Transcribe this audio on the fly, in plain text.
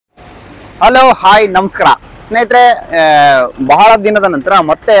Hello hi ನಮಸ್ಕಾರ ಸ್ನೇಹಿತರೆ, ಬಹಳ ದಿನದ ನಂತರ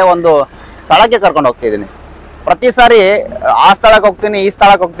ಮತ್ತೆ ಒಂದು ಸ್ಥಳಕ್ಕೆ ಕರ್ಕೊಂಡು ಹೋಗ್ತಿದ್ದೀನಿ. ಪ್ರತಿ ಸಾರಿ ಆ ಸ್ಥಳಕ್ಕೆ ಹೋಗ್ತೀನಿ ಈ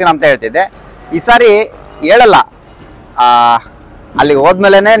ಸ್ಥಳಕ್ಕೆ ಹೋಗ್ತೀನಿ ಅಂತ ಹೇಳ್ತಿದ್ದೆ. ಈ ಸಾರಿ ಹೇಳಲ್ಲ, ಅಲ್ಲಿಗೆ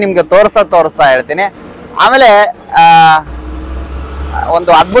ಹೋದ್ಮೇಲೆ ನಿಮ್ಗೆ ತೋರಿಸ್ತಾ ಹೇಳ್ತೀನಿ. ಆಮೇಲೆ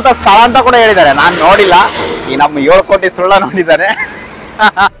ಒಂದು ಅದ್ಭುತ ಸ್ಥಳ ಅಂತ ಕೂಡ ಹೇಳಿದ್ದಾರೆ, ನಾನು ನೋಡಿಲ್ಲ. ಈ ನಮ್ಮ 7 ಕೋಟಿ ಸುಳ್ಳ ನೋಡಿದ್ದಾರೆ.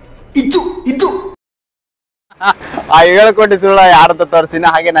 ಆ 7 ಕೋಟಿ ಸುಳ್ಳ ಯಾರಂತ ತೋರಿಸ್ತೀನಿ.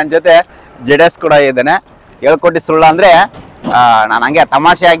 ಹಾಗೆ ನನ್ನ ಜೊತೆ ಜೆಡೆಸ್ ಕೂಡ ಇದ್ದಾನೆ. 7 ಕೋಟಿ ಸುಳ್ಳ ಅಂದ್ರೆ ನಾನು ಹಂಗೆ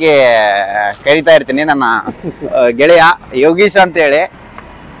ತಮಾಷೆಯಾಗಿ ಕರೀತಾ ಇರ್ತೀನಿ. ನನ್ನ ಗೆಳೆಯ ಯೋಗೀಶ್ ಅಂತ ಹೇಳಿ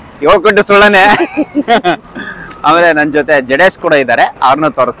 7 ಕೋಟಿ ಸುಳ್ಳನೆ. ಆಮೇಲೆ ನನ್ನ ಜೊತೆ ಜೆಡೆಸ್ ಕೂಡ ಇದ್ದಾರೆ, ಅವ್ರನ್ನ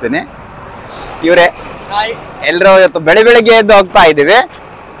ತೋರಿಸ್ತೀನಿ. ಇವರೇ ಎಲ್ಲರೂ ಇವತ್ತು ಬೆಳಿಗ್ಗೆ ಎದ್ದು ಹೋಗ್ತಾ ಇದ್ದೀವಿ.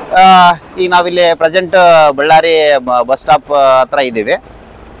 ಈಗ ನಾವಿಲ್ಲಿ ಪ್ರೆಸೆಂಟ್ ಬಳ್ಳಾರಿ ಬಸ್ ಸ್ಟಾಪ್ ಹತ್ರ ಇದ್ದೀವಿ,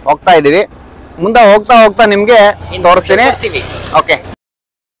 ಹೋಗ್ತಾ ಇದ್ದೀವಿ. ಮುಂದೆ ಹೋಗ್ತಾ ನಿಮ್ಗೆ ತೋರಿಸ್ತೀನಿ. ಓಕೆ,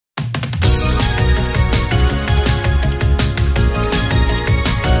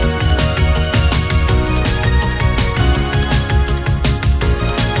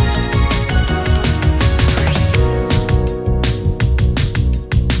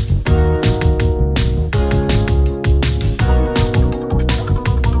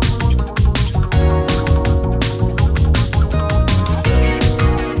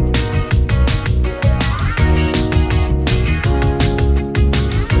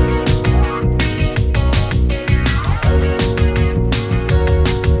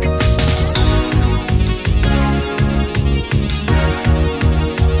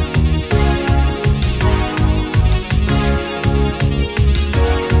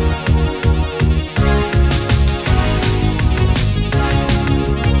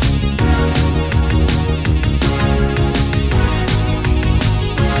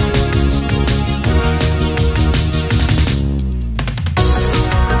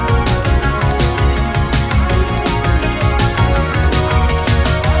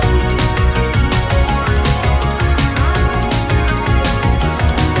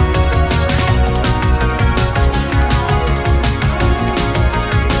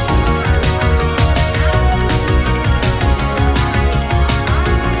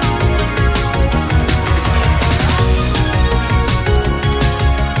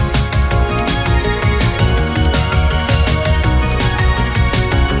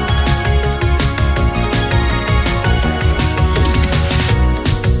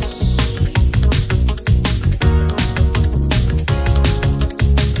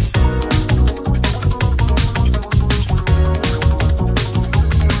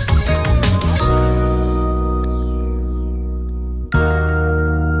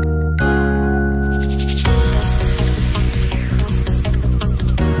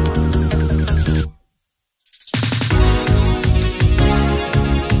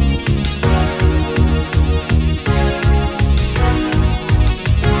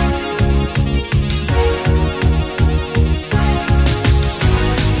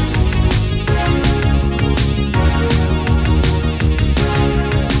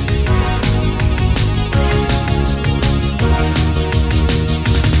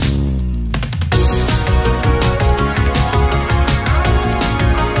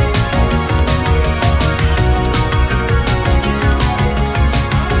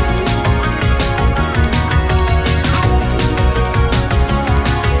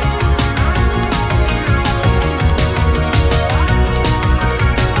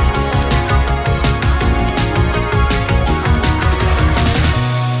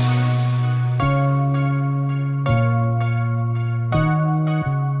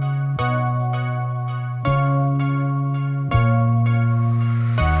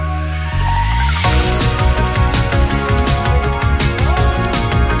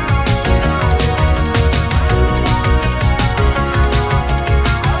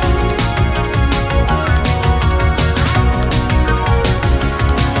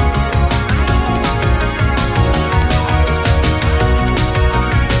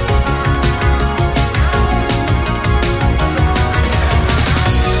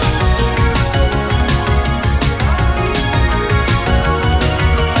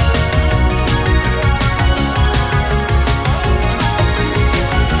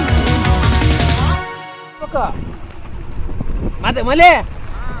 ಮತ್ತೆ ಮಲೆ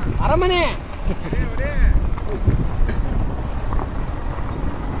ಅರಮನೆ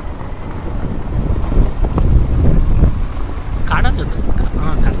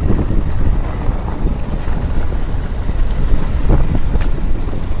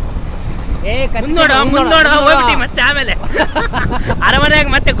ಮುಂದೋಡ ಹೋಗ್ಬಿಟ್ಟಿ ಮತ್ತೆ ಆಮೇಲೆ ಅರಮನೆಯಾಗ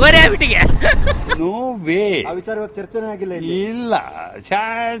ಮತ್ತೆ ಗೋರೆ ಆಗ್ಬಿಟ್ಟಿಗೆ. No way. ಆ ವಿಚಾರ ಇವತ್ತು ಚರ್ಚೆನೇ ಆಗಿಲ್ಲ ಇಲ್ಲ,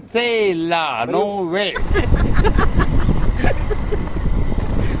 ಚಾನ್ಸೇ ಇಲ್ಲ. No way.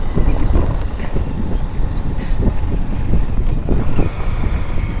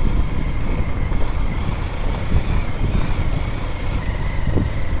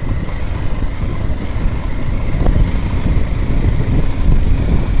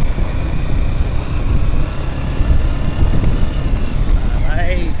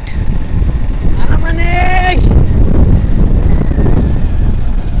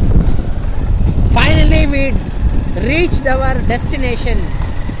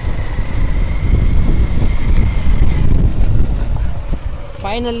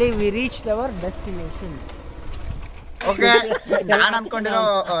 Finally we reached our destination. Okay,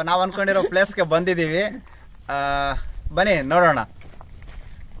 ನಾವು ಅನ್ಕೊಂಡಿರೋ ಪ್ಲೇಸ್ಗೆ ಬಂದಿದ್ದೀವಿ. ಬನ್ನಿ ನೋಡೋಣ.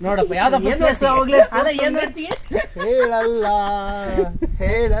 ನೋಡಪ್ಪ ಯಾವ್ದಪ್ಪ ಪ್ಲೇಸ್? ಏನ್ ಮಾಡ್ತೀಯ?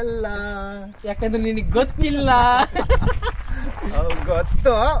 ಹೇಳಲ್ಲ ಯಾಕಂದ್ರೆ ನಿನಗೆ ಗೊತ್ತಿಲ್ಲ.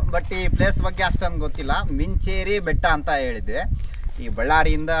 ಗೊತ್ತು, ಬಟ್ ಈ ಪ್ಲೇಸ್ ಬಗ್ಗೆ ಅಷ್ಟೊಂದು ಗೊತ್ತಿಲ್ಲ. ಮಿಂಚೇರಿ ಬೆಟ್ಟ ಅಂತ ಹೇಳಿದ್ದೆ. ಈ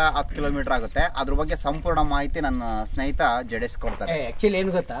ಬಳ್ಳಾರಿಯಿಂದ 10 ಕಿಲೋಮೀಟರ್ ಆಗುತ್ತೆ. ಅದ್ರ ಬಗ್ಗೆ ಸಂಪೂರ್ಣ ಮಾಹಿತಿ ನನ್ನ ಸ್ನೇಹಿತ ಜಡೇಶ್ ಕೊಡ್ತಾರೆ. ಆಕ್ಚುಲಿ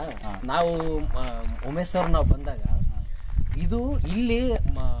ಏನು ಗೊತ್ತಾ, ನಾವು ಉಮೇಶ್ ಅವ್ರು ನಾವು ಬಂದಾಗ ಇದು ಇಲ್ಲಿ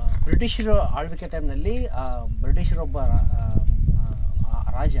ಬ್ರಿಟಿಷರು ಆಳ್ವಿಕೆ ಟೈಮ್ನಲ್ಲಿ ಬ್ರಿಟಿಷರೊಬ್ಬ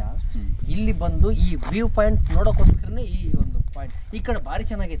ರಾಜ ಇಲ್ಲಿ ಬಂದು ಈ ವ್ಯೂ ಪಾಯಿಂಟ್ ನೋಡೋಕ್ಕೋಸ್ಕರನೇ ಈ ಒಂದು ಪಾಯಿಂಟ್. ಈ ಕಡೆ ಭಾರಿ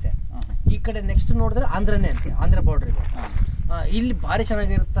ಚೆನ್ನಾಗೈತೆ. ಈ ಕಡೆ ನೆಕ್ಸ್ಟ್ ನೋಡಿದ್ರೆ ಆಂಧ್ರನೇ ಅಂತೆ, ಆಂಧ್ರ ಬಾರ್ಡರ್ ಇದೆ. ಇಲ್ಲಿ ಭಾರಿ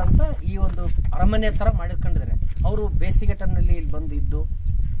ಚೆನ್ನಾಗಿರುತ್ತೆ ಅಂತ ಈ ಒಂದು ಅರಮನೆ ತರ ಮಾಡಿಕೊಂಡಿದ್ದಾರೆ. ಅವರು ಬೇಸಿಗೆ ಟೈಮ್ನಲ್ಲಿ ಇಲ್ಲಿ ಬಂದು ಇದ್ದು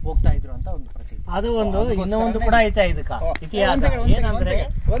ಹೋಗ್ತಾ ಇದ್ರು ಅಂತ ಒಂದು ಪ್ರತಿ. ಅದು ಒಂದು ಇನ್ನೊಂದು ಕೂಡ ಐತೆ ಇದಕ್ಕ ಇತಿಹಾಸ. ಏನಂದ್ರೆ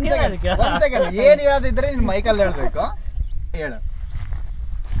ಏನ್ ಹೇಳೋದಿದ್ರೆ ನಿನ್ ಮೈಕಲ್ಲಿ ಹೇಳ್ಬೇಕು. ಹೇಳು.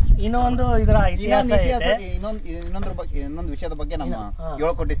 ಇನ್ನೊಂದು ಇದರ ಇತಿಹಾಸ ಐತೆ. ಇನ್ನೊಂದು ವಿಷಯದ ಬಗ್ಗೆ ನಮ್ಮ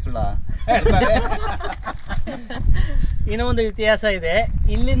 7 ಕೋಟಿ ಸುಳ್ಳ ಇನ್ನೊಂದು ಇತಿಹಾಸ ಇದೆ.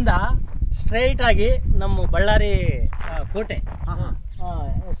 ಇಲ್ಲಿಂದ ಸ್ಟ್ರೈಟ್ ಆಗಿ ನಮ್ಮ ಬಳ್ಳಾರಿ ಕೋಟೆ,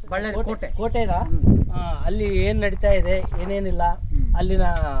 ಕೋಟೆನ ಅಲ್ಲಿ ಏನ್ ನಡೀತಾ ಇದೆ ಏನೇನಿಲ್ಲ, ಅಲ್ಲಿನ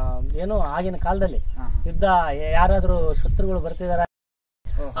ಏನು ಆಗಿನ ಕಾಲದಲ್ಲಿ ಯುದ್ಧ ಯಾರಾದ್ರೂ ಶತ್ರುಗಳು ಬರ್ತಿದಾರ,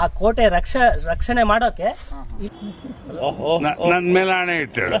 ಆ ಕೋಟೆ ರಕ್ಷಣೆ ಮಾಡೋಕೆ ನನ್ ಮೇಲೆ ಆಣೆ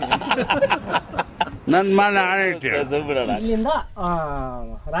ಇಟ್ಟಳು. ನನ್ ಮೇಲೆ ಆಣೆ ಇಟ್ಟಳು. ಇಲ್ಲಿಂದ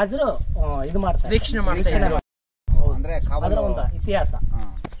ರಾಜರು ಇದು ಮಾಡ್ತಾರೆ, ವೀಕ್ಷಣೆ ಮಾಡ್ತಾರೆ. ಅಂದ್ರೆ ಅದರ ಒಂದು ಇತಿಹಾಸ.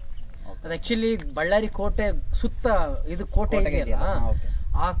 ಅದು ಆಕ್ಚುಲಿ ಬಳ್ಳಾರಿ ಕೋಟೆ ಸುತ್ತ ಇದು ಕೋಟೆ ಇದೆಯಲ್ಲ,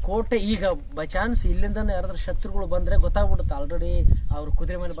 ಆ ಕೋಟೆ ಈಗ ಬೈ ಚಾನ್ಸ್ ಇಲ್ಲಿಂದಾನೆ ಯಾರಾದ್ರೂ ಶತ್ರುಗಳು ಬಂದ್ರೆ ಗೊತ್ತಾಗ್ಬಿಡುತ್ತೆ. ಆಲ್ರೆಡಿ ಅವ್ರು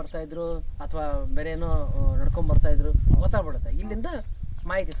ಕುದುರೆ ಮೇಲೆ ಬರ್ತಾ ಇದ್ರು ಅಥವಾ ಬೇರೆ ಏನೋ ನಡ್ಕೊಂಡ್ ಬರ್ತಾ ಇದ್ರು, ಗೊತ್ತಾಗ್ಬಿಡುತ್ತೆ. ಇಲ್ಲಿಂದ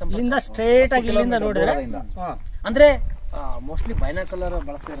ಮಾಹಿತಿ ಇಲ್ಲಿಂದ ಸ್ಟ್ರೇಟ್ ಆಗಿ ಇಲ್ಲಿಂದ ನೋಡಿದ್ರೆ ಅಂದ್ರೆ ಮೋಸ್ಟ್ಲಿ ಬೈನಾಕುಲರ್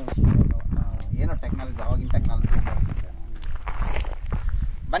ಬಳಸ್ತಾರೆ ಏನೋ ಟೆಕ್ನಾಲಜಿ, ಅವಾಗಿನ ಟೆಕ್ನಾಲಜಿ.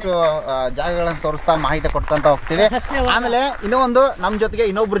 ಬನ್ನಿ ಜಾಗಗಳನ್ನು ತೋರಿಸ್ತಾ ಮಾಹಿತಿ ಕೊಡ್ಕೊಂತ ಹೋಗ್ತೀವಿ. ಆಮೇಲೆ ಇನ್ನೊಂದು ನಮ್ಮ ಜೊತೆಗೆ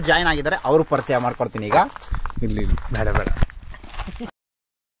ಇನ್ನೊಬ್ರು ಜಾಯ್ನ್ ಆಗಿದ್ದಾರೆ, ಅವರು ಪರಿಚಯ ಮಾಡ್ಕೊಡ್ತೀನಿ ಈಗ. ಇಲ್ಲಿ ಬೇಡ ಬೇಡ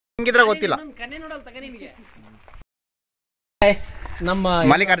ಹಿಂಗಿದ್ರೆ ಗೊತ್ತಿಲ್ಲ. ನಮ್ಮ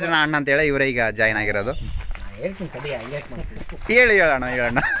ಮಲ್ಲಿಕಾರ್ಜುನ ಅಣ್ಣ ಅಂತ ಹೇಳಿ ಇವರೇ ಈಗ ಜಾಯ್ನ್ ಆಗಿರೋದು. ಹೇಳಿ ಹೇಳೋಣ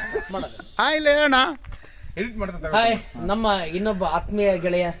ಇಲ್ಲ ಹೇಳೋಣ. ಹಾಯ್, ನಮ್ಮ ಇನ್ನೊಬ್ಬ ಆತ್ಮೀಯ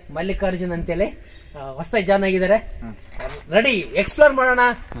ಗೆಳೆಯ ಮಲ್ಲಿಕಾರ್ಜುನ್ ಅಂತೇಳಿ ಹೊಸದಾಗಿ ಜಾಯ್ನ್ ಆಗಿದ್ದಾರೆ. ರೆಡಿ ಎಕ್ಸ್ಪ್ಲೋರ್ ಮಾಡೋಣ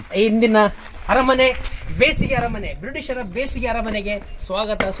ಇಂದಿನ ಅರಮನೆ, ಬೇಸಿಗೆ ಅರಮನೆ, ಬ್ರಿಟಿಷರ ಬೇಸಿಗೆ ಅರಮನೆಗೆ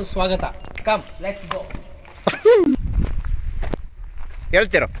ಸ್ವಾಗತ ಸುಸ್ವಾಗತ. Come let's go.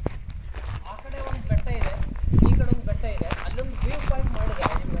 ಹೇಳ್ತಿರೋ. ಆ ಕಡೆ ಒಂದು ಬೆಟ್ಟ ಇದೆ, ಈ ಕಡೆ ಒಂದು ಬೆಟ್ಟ ಇದೆ, ಅಲ್ಲೊಂದು ವ್ಯೂ ಪಾಯಿಂಟ್ ಮಾಡಿದೆ.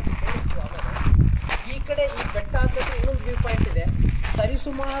 ಈ ಕಡೆ ಈ ಬೆಟ್ಟ ಅಂತ ಇನ್ನೊಂದು ವ್ಯೂ ಪಾಯಿಂಟ್ ಇದೆ.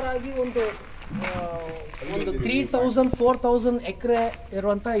 ಸರಿಸುಮಾರಾಗಿ ಒಂದು 3000-4000 ಎಕರೆ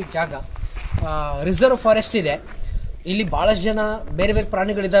ಇರುವಂತ ಈ ಜಾಗ. ರಿಸರ್ವ್ ಫಾರೆಸ್ಟ್ ಇದೆ. ಇಲ್ಲಿ ಬಹಳಷ್ಟು ಜನ ಬೇರೆ ಬೇರೆ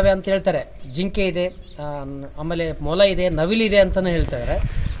ಪ್ರಾಣಿಗಳಿದಾವೆ ಅಂತ ಹೇಳ್ತಾರೆ. ಜಿಂಕೆ ಇದೆ, ಆಮೇಲೆ ಮೊಲ ಇದೆ, ನವಿಲಿದೆ ಅಂತಾನು ಹೇಳ್ತಾರೆ.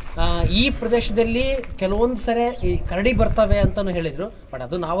 ಈ ಪ್ರದೇಶದಲ್ಲಿ ಕೆಲವೊಂದು ಸರಿ ಈ ಕರಡಿ ಬರ್ತವೆ ಅಂತಾನು ಹೇಳಿದ್ರು, ಬಟ್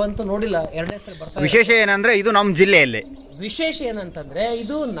ಅದು ನಾವಂತೂ ನೋಡಿಲ್ಲ. 2ನೇ ಸರಿ ಬರ್ತವೆ. ವಿಶೇಷ ಏನಂದ್ರೆ ಇದು ನಮ್ಮ ಜಿಲ್ಲೆಯಲ್ಲಿ ವಿಶೇಷ ಏನಂತಂದ್ರೆ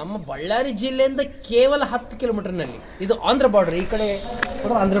ಇದು ನಮ್ಮ ಬಳ್ಳಾರಿ ಜಿಲ್ಲೆಯಿಂದ ಕೇವಲ 10 ಕಿಲೋಮೀಟರ್ನಲ್ಲಿ. ಇದು ಆಂಧ್ರ ಬಾರ್ಡರ್, ಈ ಕಡೆ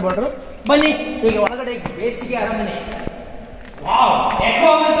ಆಂಧ್ರ ಬಾರ್ಡರ್. ಬನ್ನಿ ಈಗ ಒಳಗಡೆ ಬೇಸಿಗೆ ಅರಮನೆ.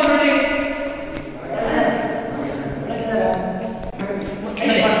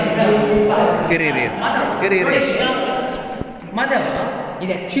 ಮಾಧವ,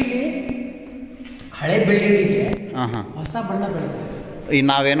 ಇದು ಆಕ್ಚುಲಿ ಹಳೆ ಬಿಲ್ಡಿಂಗಿಗೆ ಹೊಸ ಬಣ್ಣ ಬೆಳೆದಿದೆ. ಈಗ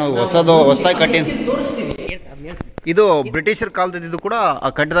ನಾವೇನೋ ಹೊಸದಾಗಿ ಕಟ್ಟಿ ತೋರಿಸ್ತೀವಿ. ಇದು ಬ್ರಿಟಿಷರ್ ಕಾಲದ ಕೂಡ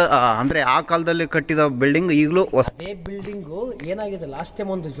ಕಟ್ಟಿದ, ಅಂದ್ರೆ ಆ ಕಾಲದಲ್ಲಿ ಕಟ್ಟಿದ ಬಿಲ್ಡಿಂಗ್ ಈಗಲೂ ಅದೇ ಬಿಲ್ಡಿಂಗು ಏನಾಗಿದೆ, ಲಾಸ್ಟ್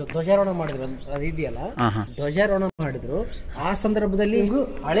ಟೈಮ್ ಒಂದು ಧ್ವಜಾರೋಹಣ ಮಾಡಿದ್ರು, ಅದು ಇದೆಯಲ್ಲ ಧ್ವಜಾರೋಹಣ ಮಾಡಿದ್ರು. ಆ ಸಂದರ್ಭದಲ್ಲಿ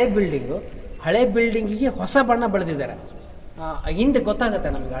ಹಳೆ ಬಿಲ್ಡಿಂಗಿಗೆ ಹೊಸ ಬಣ್ಣ ಬೆಳೆದಿದ್ದಾರೆ. ಹಿಂದೆ ಗೊತ್ತಾಗುತ್ತೆ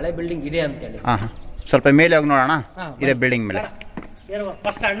ನಮಗೆ ಹಳೆ ಬಿಲ್ಡಿಂಗ್ ಇದೆ ಅಂತೇಳಿ. ಹಾಂ ಹಾಂ, ಸ್ವಲ್ಪ ಮೇಲೆ ಹೋಗಿ ನೋಡೋಣ. ಇದೆ ಬಿಲ್ಡಿಂಗ್ ಮೇಲೆ.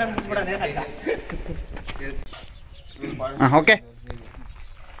 ಫಸ್ಟ್ ಅಣ್ಣ ಹಾಂ, ಓಕೆ.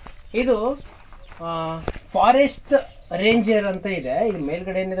 ಇದು ಫಾರೆಸ್ಟ್ ರೇಂಜರ್ ಅಂತ ಇದೆ. ಇದು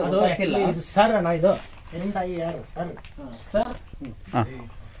ಮೇಲ್ಗಡೆ ಏನಿದೆ ಗೊತ್ತಾಗ್ತಿಲ್ಲ. ಇದು ಸರ್ ಅಣ್ಣ, ಇದು SIR ಸರ್.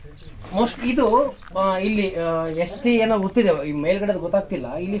 ಮೋಸ್ಟ್ ಇದು ಇಲ್ಲಿ ST ಏನೋ ಗೊತ್ತಿದೆ, ಈ ಮೇಲ್ಗಡೆ ಗೊತ್ತಾಗ್ತಿಲ್ಲ.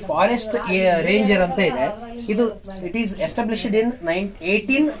 ಇಲ್ಲಿ ಫಾರೆಸ್ಟ್ ರೇಂಜರ್ ಅಂತ ಇದೆ. ಇದು it is established in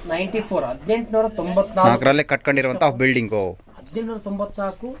 1894, 1894 ಕಟ್ಕೊಂಡಿರುವಂತಹ building.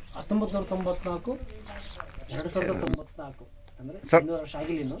 1894, 1994, 2094 ಅಂದ್ರೆ 200 ವರ್ಷ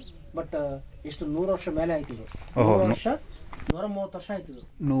ಆಗಿಲ್ಲ ಇನ್ನು. ಬಟ್ ಎಷ್ಟು 100 ವರ್ಷ ಮೇಲೆ ಆಯ್ತಿದ್ರು. 100 ವರ್ಷ 130 ವರ್ಷ ಆಯ್ತಿದ್ರು.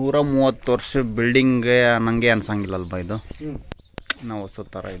 130 ವರ್ಷ ಬಿಲ್ಡಿಂಗ್ ನಂಗೆ ಅನ್ಸಂಗಿಲ್ಲಲ್ವಾ ಇದು. ನಾವು ಹೊಸ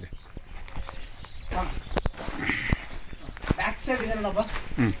ಥರ ಇದೆ. ಬ್ಯಾಕ್ ಸೈಡ್ ಇದೆ ನೋಡಪ್ಪ,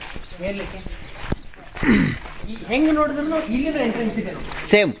 ಮೇಲ್ಕ್ಕೆ ಹೆಂಗೆ ನೋಡಿದ್ರು ಇಲ್ಲಿನ ಎಂಟ್ರೆನ್ಸ್ ಇದೆ.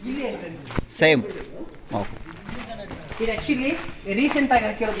 ಸೇಮ್ ಇಲ್ಲಿ ಎಂಟ್ರೆನ್ಸ್ ಸೇಮ್. ಇದು ಆಕ್ಚುಲಿ ರೀಸೆಂಟ್ ಆಗಿ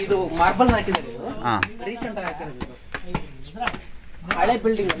ಹಾಕಿರೋದು. ಇದು ಮಾರ್ಬಲ್ ಹಾಕಿರೋದು. ಇದು ಹಾಂ, ರೀಸೆಂಟ್ ಆಗಿ ಹಾಕಿರೋದು. ಇದು ಹಳೆ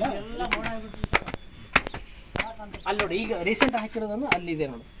ಬಿಲ್ಡಿಂಗ್ ಅಲ್ಲ. ಅಲ್ಲಿ ನೋಡಿ, ಈಗ ರೀಸೆಂಟ್ ಹಾಕಿರೋದನ್ನು ಅಲ್ಲಿದೆ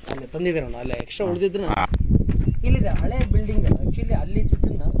ನೋಡಿ, ಅಲ್ಲಿ ತಂದಿದೆ ನೋಡಿ. ಅಲ್ಲಿ ಎಕ್ಸ್ಟ್ರಾ ಉಳಿದಿದ್ರು ಇಲ್ಲಿದೆ. ಹಳೆ ಬಿಲ್ಡಿಂಗ್ ಆಕ್ಚುಲಿ ಅಲ್ಲಿ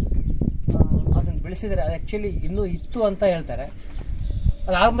ಇದ್ದದನ್ನ ಅದನ್ನ ಬೆಳೆಸಿದ್ದಾರೆ. ಅದು ಆಕ್ಚುಲಿ ಇನ್ನೂ ಇತ್ತು ಅಂತ ಹೇಳ್ತಾರೆ.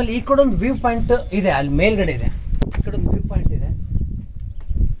 ಅದಾದ್ಮೇಲೆ ಈ ಕಡೆ ಒಂದು ವ್ಯೂ ಪಾಯಿಂಟ್ ಇದೆ, ಅಲ್ಲಿ ಮೇಲ್ಗಡೆ ಇದೆ. ಈ ಕಡೆ ಒಂದು ವ್ಯೂ ಪಾಯಿಂಟ್ ಇದೆ.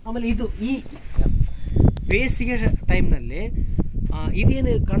 ಆಮೇಲೆ ಇದು ಈ ಬೇಸಿಗೆ ಟೈಮ್ನಲ್ಲಿ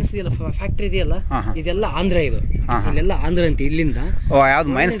ಇದೇನು ಕಾಣಿಸ್ತಿದೆಯಲ್ಲ ಫ್ಯಾಕ್ಟ್ರಿ ಇದೆಯಲ್ಲ, ಇದೆಲ್ಲ ಆಂಧ್ರ. ಇದು ಇಲ್ಲೆಲ್ಲ ಆಂಧ್ರ ಅಂತ. ಇಲ್ಲಿಂದ ಯಾವ್ದು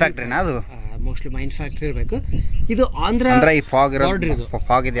ಮೈನ್ಸ್ ಫ್ಯಾಕ್ಟ್ರಿನಾ? ಅದು ಮೋಸ್ಟ್ಲಿ ಮೈನ್ ಫ್ಯಾಕ್ಟ್ರಿ ಇರಬೇಕು. ಇದು ಆಂಧ್ರ. ಈ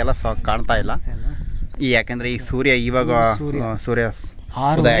ಫಾಗ್ ಇದೆಯಲ್ಲ ಕಾಣ್ತಾ ಇಲ್ಲ. ಈ ಯಾಕಂದ್ರೆ ಈ ಸೂರ್ಯ ಇವಾಗ ಸೂರ್ಯ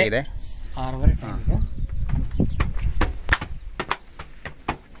ಉದಯ ಆಗಿದೆ. 6:30 ಟೈಮಿಗೆ.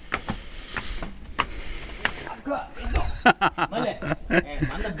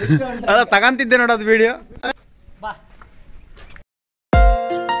 ಅದ ತಗಂತಿದ್ದೆ ನೋಡ ಅದು ವಿಡಿಯೋ.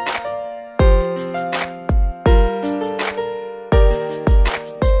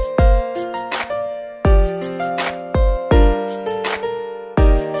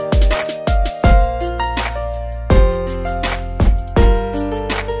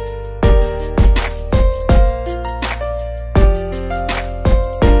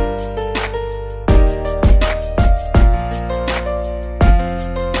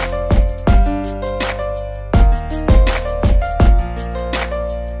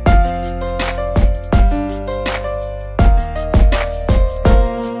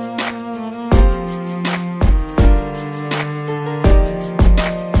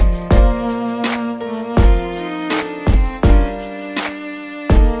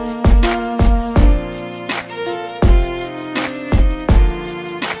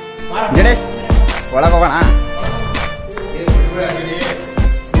 ಜಡೇಶ್ ಒಳಗೆ ಹೋಗೋಣ.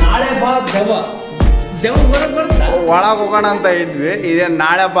 ಒಳಗೆ ಹೋಗೋಣ ಅಂತ ಇದ್ವಿ. ಇದೇನು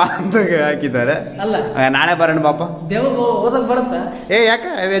ನಾಳೆ ಬಾ ಅಂತ ಹಾಕಿದ್ದಾರೆ. ನಾಳೆ ಬರೋಣ ಬಾಪ. ಯಾಕೆ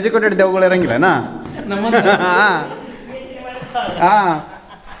ಎಜುಕೇಟೆಡ್ ದೇವಗಳು ಇರಂಗಿಲ್ಲನಾ?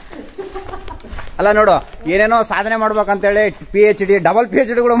 ಅಲ್ಲ ನೋಡು, ಏನೇನೋ ಸಾಧನೆ ಮಾಡ್ಬೇಕಂತೇಳಿ PhD ಡಬಲ್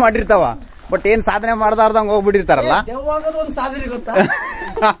PhDಗಳು ಮಾಡಿರ್ತಾವ. ಬಟ್ ಏನ್ ಸಾಧನೆ ಮಾಡ್ದಾರ್ದಂಗೆ ಹೋಗ್ಬಿಟ್ಟಿರ್ತಾರಲ್ಲ.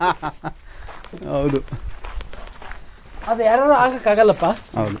 ಹೌದು, ಅದು ಯಾರು ಆಗಕ್ಕಾಗಲ್ಲಪ್ಪ.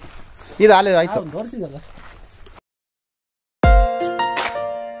 ಹೌದು, ಇದು ಅಲ್ಲಿ ಆಯ್ತು ತೋರಿಸಿದಲ್ಲ.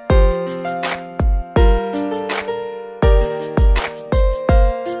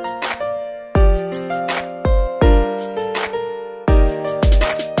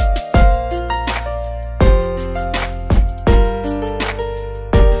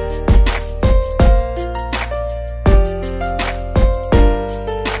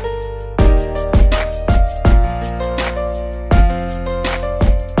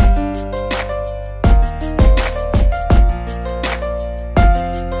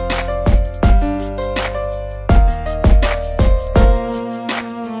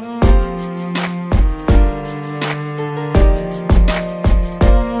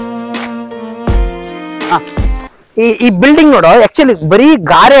 ಈ ಬಿಲ್ಡಿಂಗ್ ನೋಡು, ಆಕ್ಚುಲಿ ಬರೀ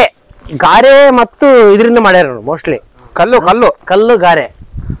ಗಾರೆ ಮತ್ತು ಇದರಿಂದ ಮಾಡ್ಯಾರ ಮೋಸ್ಟ್ಲಿ. ಕಲ್ಲು ಗಾರೆ.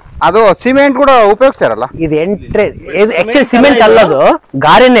 ಅದು ಸಿಮೆಂಟ್ ಕೂಡ ಉಪಯೋಗಿಸ್ತಾರಲ್ಲ. ಇದು ಆಕ್ಚುಲಿ ಸಿಮೆಂಟ್ ಅಲ್ಲದು,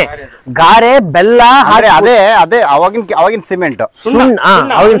 ಗಾರೆನೆ. ಗಾರೆ, ಬೆಲ್ಲ, ಅದೇ ಅವಾಗಿನ ಸಿಮೆಂಟ್, ಸುಣ್ಣ.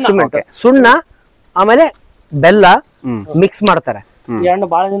 ಅವಾಗಿನ ಸಿಮೆಂಟ್, ಸುಣ್ಣ, ಆಮೇಲೆ ಬೆಲ್ಲ ಮಿಕ್ಸ್ ಮಾಡ್ತಾರೆ. ಈ ಹಣ್ಣು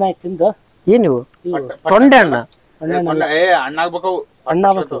ಬಹಳ ದಿನ ಆಯ್ತು ತಿಂದು. ಏನಿವು? ತೊಂಡೆ ಹಣ್ಣ.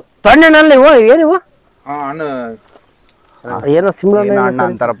 ತೊಂಡೆ ಹಣ್ಣಲ್ಲಿ ಏನಿವು? ಏನೋ ಸಿಮ್ಲಾ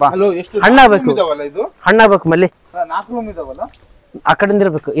ಅಂತಾರಪ್ಪ. ಹಣ್ಣಾಗಬೇಕು ಮಲ್ಲಿ. ಆ ಕಡೆಯಿಂದ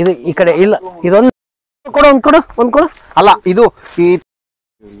ಇರ್ಬೇಕು. ಇದು ಈ ಕಡೆ ಇಲ್ಲ. ಇದೊಂದು ಕೊಡು ಒಂದ್ ಕೊಡು. ಅಲ್ಲ ಇದು ಈ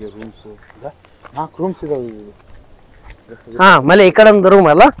ನಾಲ್ಕು ರೂಮ್ಸ್ ಇದಾವೆ. ಹಾ ಮಲೆ ಈ ಕಡೆ ಒಂದು ರೂಮ್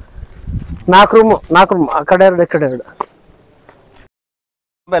ಅಲ್ಲ, 4 ರೂಮ್ ಆ ಕಡೆ 2 ಈ ಕಡೆ 2.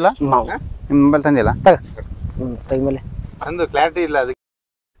 ಮೊಬೈಲ್ ನಿಮ್ಮ ಮೊಬೈಲ್ ತಂದಿಲ್ಲ ತಗ ಮೇಲೆ ಅಂದು ಕ್ಲಾರಿಟಿ ಇಲ್ಲ ಅದಕ್ಕೆ.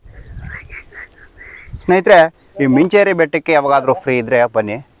 ಸ್ನೇಹಿತರೆ, ಈ ಮಿಂಚೇರಿ ಬೆಟ್ಟಕ್ಕೆ ಯಾವಾಗಾದ್ರೂ ಫ್ರೀ ಇದ್ರೆ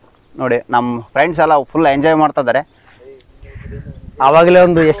ಬನ್ನಿ ನೋಡಿ. ನಮ್ಮ ಫ್ರೆಂಡ್ಸ್ ಎಲ್ಲ ಫುಲ್ ಎಂಜಾಯ್ ಮಾಡ್ತಾ ಇದ್ದಾರೆ. ಆವಾಗಲೇ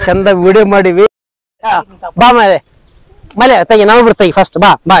ಒಂದು ಎಷ್ಟು ಚಂದ ವಿಡಿಯೋ ಮಾಡಿವಿ. ಬಾ ಮಲೆ ತೆಗಿ, ನಾವೊಬ್ರು ತೆಗಿ ಫಸ್ಟ್.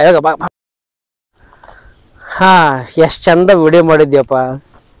 ಬಾ ಇವಾಗ ಬಾ. ಹಾ ಎಷ್ಟು ಚಂದ ವಿಡಿಯೋ ಮಾಡಿದ್ಯಪ್ಪ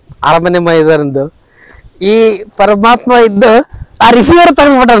ಅರಮನೆ ಮೈದಾನದ್ದು. ಈ ಪರಮಾತ್ಮ ಇದ್ದು ಆ ರಿಸೀವರ್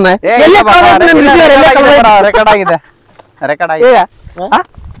ತಗೊಂಡ್ಬಿಟ್ಟಾನ. ರೆಕಾರ್ಡ್ ಆಗಿದೆ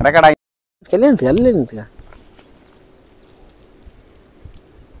ಅಲ್ಲೇ ನಿಂತ್ಕ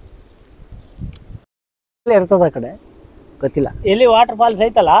ಇರ್ತದ ಆ ಕಡೆ ಗೊತ್ತಿಲ್ಲ. ಎಲ್ಲಿ ವಾಟರ್ ಫಾಲ್ಸ್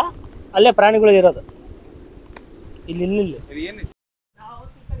ಐತಲ್ಲ ಅಲ್ಲೇ ಪ್ರಾಣಿಗಳು ಇರೋದು. ಇಲ್ಲಿ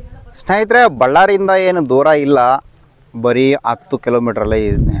ಸ್ನೇಹಿತರೆ, ಬಳ್ಳಾರಿಯಿಂದ ಏನು ದೂರ ಇಲ್ಲ, ಬರೀ 10 ಕಿಲೋಮೀಟ್ರಲ್ಲೇ ಈ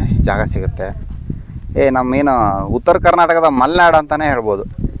ಜಾಗ ಸಿಗುತ್ತೆ. ನಮ್ಮೇನು ಉತ್ತರ ಕರ್ನಾಟಕದ ಮಲೆನಾಡು ಅಂತಲೇ ಹೇಳ್ಬೋದು.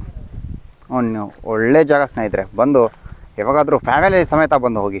 ಒಳ್ಳೆ ಜಾಗ ಸ್ನೇಹಿತರೆ, ಬಂದು ಯಾವಾಗಾದರೂ ಫ್ಯಾಮಿಲಿ ಸಮೇತ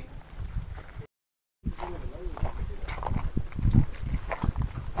ಬಂದು ಹೋಗಿ.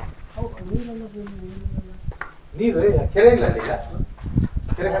 ನೀರು ಕೆರೆ ಇಲ್ಲ,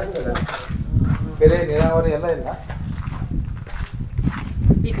 ಕೆರೆ ನೀರಾವರಿ ಎಲ್ಲ ಇಲ್ಲ.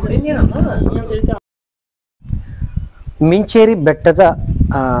 ಮಿಂಚೇರಿ ಬೆಟ್ಟದ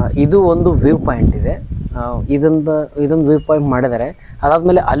ಇದು ಒಂದು ವ್ಯೂ ಪಾಯಿಂಟ್ ಇದೆ. ಇದೊಂದು ವ್ಯೂ ಪಾಯಿಂಟ್ ಮಾಡಿದ್ದಾರೆ.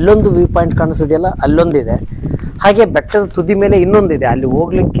 ಅದಾದ್ಮೇಲೆ ಅಲ್ಲೊಂದು ವ್ಯೂ ಪಾಯಿಂಟ್ ಕಾಣಿಸಿದೆಯಲ್ಲ, ಅಲ್ಲೊಂದಿದೆ. ಹಾಗೆ ಬೆಟ್ಟದ ತುದಿ ಮೇಲೆ ಇನ್ನೊಂದಿದೆ. ಅಲ್ಲಿ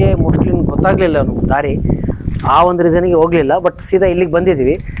ಹೋಗ್ಲಿಕ್ಕೆ ಮೋಸ್ಟ್ಲಿ ಗೊತ್ತಾಗ್ಲಿಲ್ಲ ನಮ್ಗೆ ದಾರಿ. ಆ ಒಂದು ರೀಸನ್ಗೆ ಹೋಗ್ಲಿಲ್ಲ. ಬಟ್ ಸೀದಾ ಇಲ್ಲಿಗೆ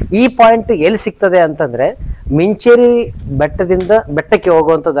ಬಂದಿದ್ದೀವಿ. ಈ ಪಾಯಿಂಟ್ ಎಲ್ಲಿ ಸಿಗ್ತದೆ ಅಂತಂದ್ರೆ ಮಿಂಚೇರಿ ಬೆಟ್ಟಕ್ಕೆ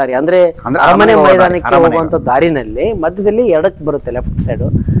ಹೋಗುವಂತ ದಾರಿ, ಅಂದ್ರೆ ಅರಮನೆ ಮೈದಾನಕ್ಕೆ ಹೋಗುವಂತ ದಾರಿನಲ್ಲಿ ಮಧ್ಯದಲ್ಲಿ ಎಡಕ್ಕೆ ಬರುತ್ತೆ, ಲೆಫ್ಟ್ ಸೈಡ್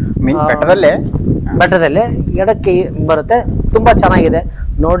ಬೆಟ್ಟದಲ್ಲೇ ಎಡಕ್ಕೆ ಬರುತ್ತೆ. ತುಂಬಾ ಚೆನ್ನಾಗಿದೆ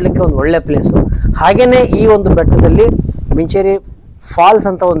ನೋಡ್ಲಿಕ್ಕೆ, ಒಂದು ಒಳ್ಳೆ ಪ್ಲೇಸು. ಹಾಗೇನೆ ಈ ಒಂದು ಬೆಟ್ಟದಲ್ಲಿ ಮಿಂಚೇರಿ ಫಾಲ್ಸ್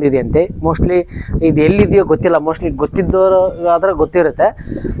ಅಂತ ಒಂದು ಇದೆಯಂತೆ. ಮೋಸ್ಟ್ಲಿ ಇದು ಎಲ್ಲಿದೆಯೋ ಗೊತ್ತಿಲ್ಲ, ಮೋಸ್ಟ್ಲಿ ಗೊತ್ತಿದ್ದವರು ಆದ್ರೆ ಗೊತ್ತಿರುತ್ತೆ.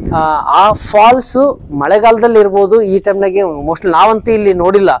 ಆ ಫಾಲ್ಸು ಮಳೆಗಾಲದಲ್ಲಿ ಇರ್ಬೋದು. ಈ ಟೈಮ್ನಾಗೆ ಮೋಸ್ಟ್ಲಿ ನಾವಂತೂ ಇಲ್ಲಿ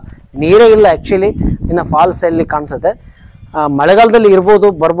ನೋಡಿಲ್ಲ, ನೀರೇ ಇಲ್ಲ ಆ್ಯಕ್ಚುಲಿ. ಇನ್ನು ಫಾಲ್ಸ್ ಎಲ್ಲಿ ಕಾಣಿಸುತ್ತೆ, ಮಳೆಗಾಲದಲ್ಲಿ ಇರ್ಬೋದು,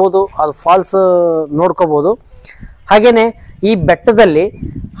 ಬರ್ಬೋದು, ಅದು ಫಾಲ್ಸ್ ನೋಡ್ಕೋಬೋದು. ಹಾಗೇನೆ ಈ ಬೆಟ್ಟದಲ್ಲಿ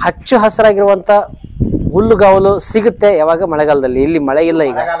ಹಚ್ಚು ಹಸಿರಾಗಿರುವಂಥ ಹುಲ್ಲುಗಾವಲು ಸಿಗುತ್ತೆ ಯಾವಾಗ ಮಳೆಗಾಲದಲ್ಲಿ. ಇಲ್ಲಿ ಮಳೆ ಇಲ್ಲ,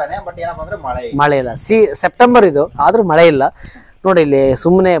 ಈಗ ಮಳೆ ಇಲ್ಲ. ಸೆಪ್ಟೆಂಬರ್ ಇದು, ಆದ್ರೂ ಮಳೆ ಇಲ್ಲ ನೋಡಿ. ಇಲ್ಲಿ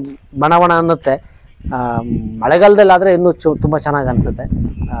ಸುಮ್ಮನೆ ಬಣ ಅನ್ನುತ್ತೆ. ಮಳೆಗಾಲದಲ್ಲಿ ಆದರೆ ಇನ್ನೂ ತುಂಬ ಚೆನ್ನಾಗಿ ಅನಿಸುತ್ತೆ,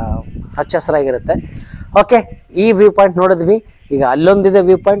 ಹಚ್ಚ ಹಸಿರಾಗಿರುತ್ತೆ. ಓಕೆ, ಈ ವ್ಯೂ ಪಾಯಿಂಟ್ ನೋಡಿದ್ವಿ. ಈಗ ಅಲ್ಲೊಂದಿದೆ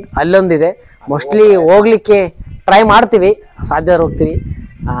ವ್ಯೂ ಪಾಯಿಂಟ್, ಅಲ್ಲೊಂದಿದೆ. ಮೋಸ್ಟ್ಲಿ ಹೋಗ್ಲಿಕ್ಕೆ ಟ್ರೈ ಮಾಡ್ತೀವಿ, ಸಾಧ್ಯ ಹೋಗ್ತೀವಿ.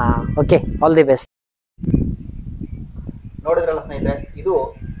 Okay, all the best. ನೋಡಿದ್ರಲ್ಲ ಸ್ನೇಹಿತರೆ, ಇದು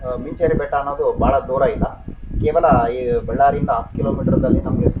ಮಿಂಚೇರಿ ಬೆಟ್ಟ ಅನ್ನೋದು ಭಾಳ ದೂರ ಇಲ್ಲ, ಕೇವಲ ಈ ಬಳ್ಳಾರಿಯಿಂದ 10 ಕಿಲೋಮೀಟರ್ದಲ್ಲಿ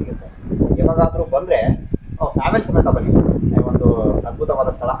ನಮಗೆ ಸಿಗುತ್ತೆ. ಯಾವಾಗಾದರೂ ಬಂದರೆ ಫ್ಯಾಮಿಲಿ ಸಮೇತ ಬನ್ನಿ, ಒಂದು ಅದ್ಭುತವಾದ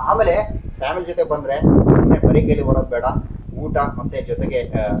ಸ್ಥಳ. ಆಮೇಲೆ ಫ್ಯಾಮಿಲಿ ಜೊತೆ ಬಂದರೆ ಸುಮ್ಮನೆ ಬರೀ ಕೈಲಿ ಬರೋದು ಬೇಡ, ಊಟ ಮತ್ತು ಜೊತೆಗೆ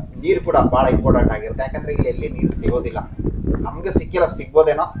ನೀರು ಕೂಡ ಭಾಳ ಇಂಪಾರ್ಟೆಂಟ್ ಆಗಿರುತ್ತೆ. ಯಾಕಂದರೆ ಇಲ್ಲಿ ಎಲ್ಲಿ ನೀರು ಸಿಗೋದಿಲ್ಲ, ನಮಗೆ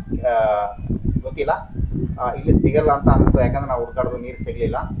ಸಿಗ್ಬೋದೇನೋ ಗೊತ್ತಿಲ್ಲ, ಇಲ್ಲಿ ಸಿಗಲ್ಲ ಅಂತ ಅನಿಸ್ತು. ಯಾಕಂದರೆ ನಾವು ಹುಡುಕಾಡೋದು ನೀರು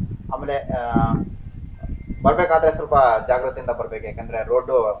ಸಿಗಲಿಲ್ಲ. ಆಮೇಲೆ ಬರಬೇಕಾದ್ರೆ ಸ್ವಲ್ಪ ಜಾಗ್ರತೆಯಿಂದ ಬರಬೇಕು, ಯಾಕಂದರೆ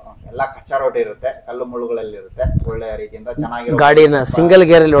ರೋಡು ಎಲ್ಲ ಕಚ್ಚಾ ರೋಡ್ ಇರುತ್ತೆ, ಕಲ್ಲು ಮುಳ್ಳುಗಳಲ್ಲಿ ಇರುತ್ತೆ. ಒಳ್ಳೆ ರೀತಿಯಿಂದ ಚೆನ್ನಾಗಿರೋ ಗಾಡಿನ ಸಿಂಗಲ್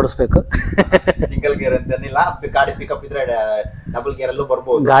ಗೇರ್ ಅಲ್ಲಿ ಓಡಿಸ್ಬೇಕು. ಸಿಂಗಲ್ ಗೇರ್ ಅಂತೇನಿಲ್ಲ, ಗಾಡಿ ಪಿಕಪ್ ಇದ್ರೆ ಡಬಲ್ ಗೇರ್ ಅಲ್ಲೂ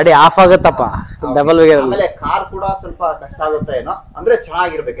ಬರ್ಬೋದು. ಗಾಡಿ ಆಫ್ ಆಗುತ್ತಪ್ಪ ಡಬಲ್ ಗೇರ್. ಆಮೇಲೆ ಕಾರ್ ಕೂಡ ಸ್ವಲ್ಪ ಕಷ್ಟ ಆಗುತ್ತೆ ಏನೋ, ಅಂದ್ರೆ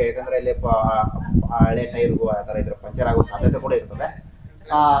ಚೆನ್ನಾಗಿರ್ಬೇಕು. ಯಾಕಂದ್ರೆ ಇಲ್ಲಿ ಹಳೆ ಟೈರ್ಗೂ ಆ ಥರ ಇದ್ರೆ ಪಂಚರ್ ಆಗೋ ಸಾಧ್ಯತೆ ಕೂಡ ಇರ್ತದೆ.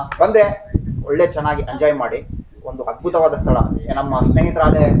 ಬಂದ್ರೆ ಒಳ್ಳೆ ಚೆನ್ನಾಗಿ ಎಂಜಾಯ್ ಮಾಡಿ. ಒಂದು ಅದ್ಭುತವಾದ ಸ್ಥಳ. ನಮ್ಮ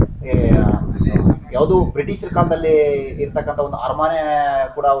ಸ್ನೇಹಿತರಾಲೆ ಯಾವುದು ಬ್ರಿಟಿಷರ ಕಾಲದಲ್ಲಿ ಇರ್ತಕ್ಕಂಥ ಒಂದು ಅರಮನೆ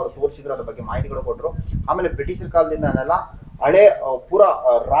ಕೂಡ ಅವರು ತೋರಿಸಿದ್ರು, ಅದ್ರ ಬಗ್ಗೆ ಮಾಹಿತಿಗಳು ಕೊಟ್ಟರು. ಆಮೇಲೆ ಬ್ರಿಟಿಷರ ಕಾಲದಿಂದನೆಲ್ಲ ಹಳೆ ಪೂರ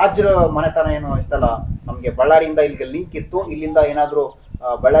ರಾಜರ ಮನೆತನ ಏನು ಇತ್ತಲ್ಲ, ನಮಗೆ ಬಳ್ಳಾರಿಯಿಂದ ಇಲ್ಲಿಗೆ ಲಿಂಕ್ ಇತ್ತು. ಇಲ್ಲಿಂದ ಏನಾದರೂ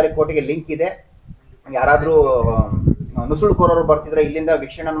ಬಳ್ಳಾರಿ ಕೋಟೆಗೆ ಲಿಂಕ್ ಇದೆ, ಯಾರಾದರೂ ನುಸುಳುಕೋರರು ಬರ್ತಿದ್ರೆ ಇಲ್ಲಿಂದ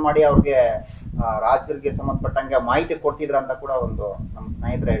ವೀಕ್ಷಣೆ ಮಾಡಿ ಅವ್ರಿಗೆ ರಾಜರಿಗೆ ಸಂಬಂಧಪಟ್ಟಂಗೆ ಮಾಹಿತಿ ಕೊಡ್ತಿದ್ರ ಅಂತ ಕೂಡ ಒಂದು ನಮ್ಮ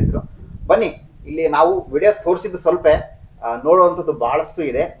ಸ್ನೇಹಿತರು ಹೇಳಿದ್ರು. ಬನ್ನಿ, ಇಲ್ಲಿ ನಾವು ವಿಡಿಯೋ ತೋರಿಸಿದ್ದು ಸ್ವಲ್ಪ, ನೋಡುವಂಥದ್ದು ಬಹಳಷ್ಟು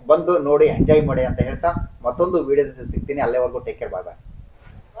ಇದೆ. ಬಂದು ನೋಡಿ ಎಂಜಾಯ್ ಮಾಡಿ ಅಂತ ಹೇಳ್ತಾ ಮತ್ತೊಂದು ವಿಡಿಯೋದಲ್ಲಿ ಸಿಗ್ತೀನಿ. ಅಲ್ಲೇವರೆಗೂ ಟೇಕ್ ಕೇರ್, ಬಾಯ್ ಬಾಯ್.